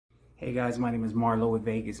Hey guys, my name is Marlo with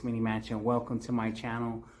Vegas Mini Match and welcome to my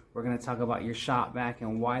channel. We're going to talk about your Shop-Vac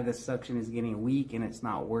and why the suction is getting weak and it's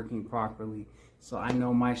not working properly. So I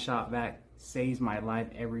know my Shop-Vac saves my life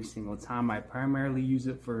every single time. I primarily use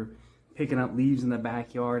it for picking up leaves in the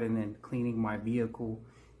backyard and then cleaning my vehicle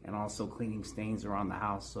and also cleaning stains around the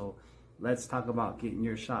house. So let's talk about getting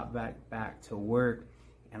your Shop-Vac back to work.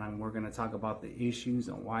 And we're going to talk about the issues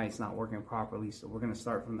and why it's not working properly. So we're going to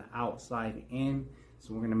start from the outside in.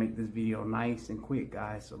 So we're going to make this video nice and quick,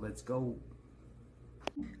 guys. So let's go.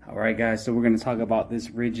 All right, guys. So we're going to talk about this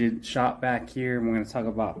rigid Shop-Vac here. And we're going to talk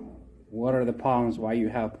about what are the problems, why you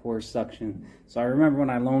have poor suction. So I remember when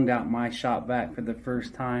I loaned out my Shop-Vac for the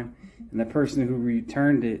first time. And the person who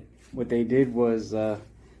returned it, what they did was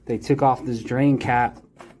they took off this drain cap,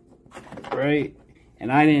 right?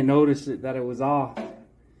 And I didn't notice that it was off.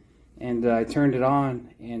 And I turned it on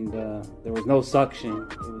and there was no suction.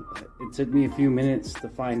 It took me a few minutes to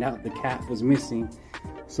find out the cap was missing.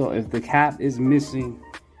 So if the cap is missing,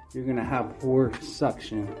 you're gonna have poor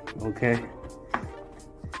suction, okay?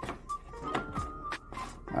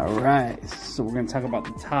 All right, so we're gonna talk about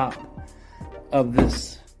the top of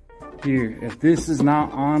this here. If this is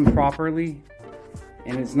not on properly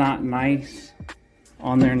and it's not nice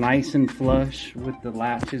on there, nice and flush with the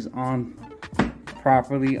latches on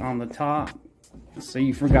properly on the top, so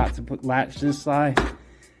you forgot to put latch this side,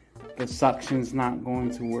 the suction's not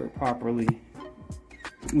going to work properly.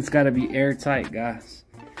 It's got to be airtight, guys.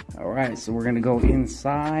 All right, so we're gonna go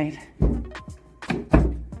inside. All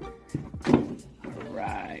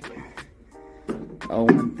right. Oh,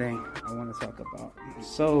 one thing I want to talk about.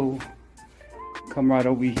 So come right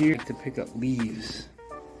over here to pick up leaves,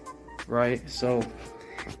 right? So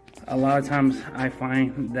a lot of times I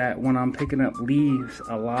find that when I'm picking up leaves,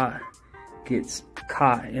 a lot gets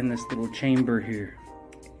caught in this little chamber here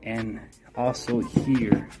and also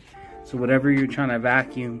here. So whatever you're trying to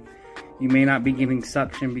vacuum, you may not be getting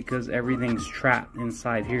suction because everything's trapped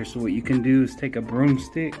inside here. So what you can do is take a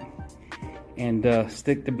broomstick and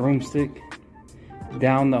stick the broomstick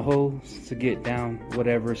down the hose to get down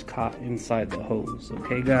whatever's caught inside the hose.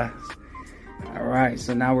 Okay, guys? All right,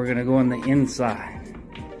 so now we're gonna go on the inside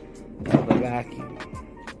of the vacuum.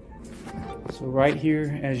 So right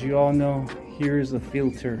here, as you all know, here is a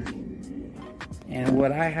filter. And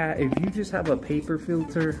what I have, if you just have a paper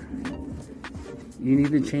filter, you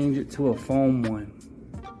need to change it to a foam one.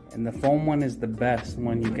 And the foam one is the best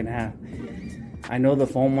one you can have. I know the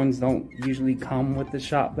foam ones don't usually come with the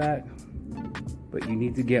Shop-Vac, but you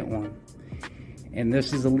need to get one. And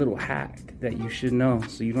this is a little hack that you should know,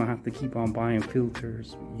 so you don't have to keep on buying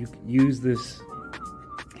filters. You can use this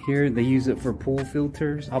here. They use it for pool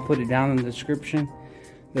filters. I'll put it down in the description.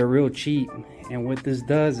 They're real cheap, and what this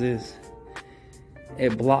does is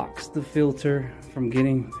it blocks the filter from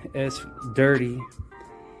getting as dirty,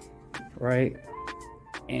 right?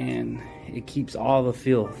 And it keeps all the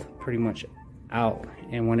filth pretty much out.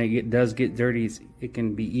 And when it does get dirty, it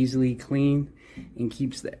can be easily cleaned and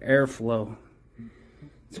keeps the airflow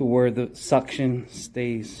to where the suction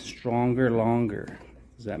stays stronger longer.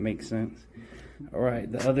 Does that make sense? All right,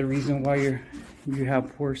 the other reason why you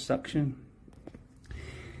have poor suction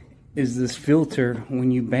is this filter. When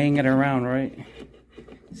you bang it around, right?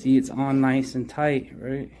 See, it's on nice and tight,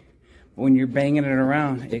 right? But when you're banging it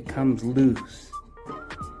around, it comes loose,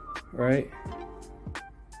 right?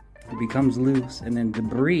 It becomes loose, and then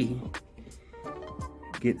debris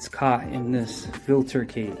gets caught in this filter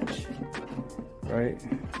cage, right?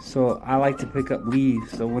 So I like to pick up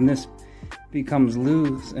leaves. So when this becomes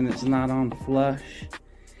loose and it's not on flush,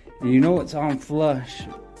 and you know it's on flush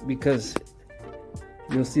because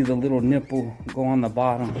you'll see the little nipple go on the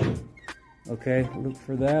bottom. Okay, look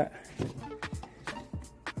for that.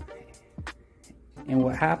 And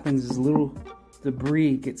what happens is little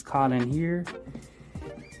debris gets caught in here,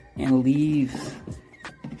 and leaves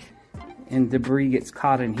and debris gets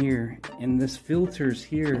caught in here, and this filter's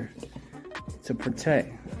here to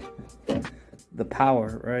protect the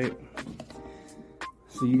power, right?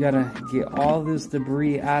 So you gotta get all this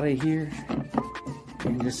debris out of here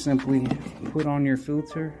and just simply put on your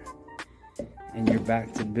filter and you're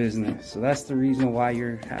back to business. So that's the reason why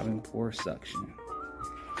you're having poor suction.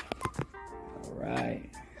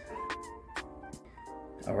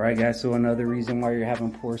 All right, guys, so another reason why you're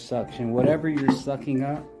having poor suction, whatever you're sucking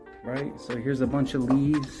up, right? So here's a bunch of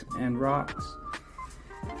leaves and rocks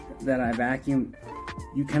that I vacuumed.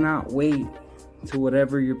 You cannot wait to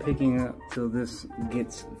whatever you're picking up till this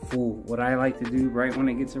gets full. What I like to do right when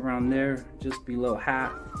it gets around there, just below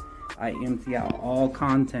half, I empty out all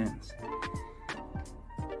contents.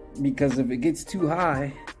 Because if it gets too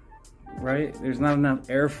high, right? There's not enough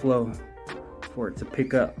airflow for it to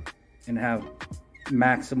pick up and have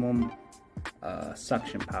maximum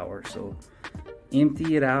suction power. So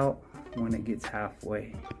empty it out when it gets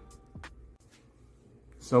halfway.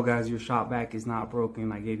 So guys, your Shop-Vac is not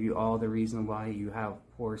broken. I gave you all the reason why you have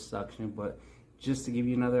poor suction, but just to give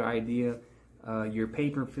you another idea, your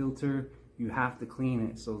paper filter, you have to clean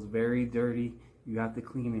it. So it's very dirty. You have to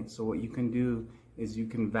clean it. So what you can do is you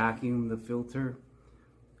can vacuum the filter.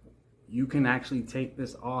 You can actually take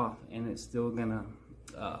this off and it's still gonna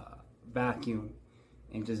vacuum,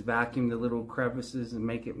 and just vacuum the little crevices and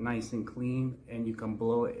make it nice and clean, and you can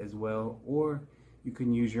blow it as well, or you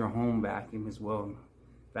can use your home vacuum as well,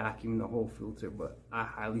 vacuum the whole filter. But I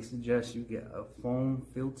highly suggest you get a foam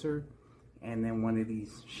filter and then one of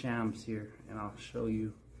these shams here, and I'll show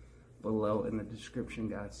you below in the description,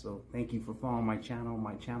 guys. So thank you for following my channel.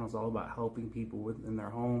 My channel is all about helping people within their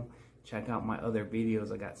home. Check out my other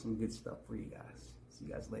videos. I got some good stuff for you guys. See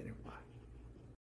you guys later. Bye.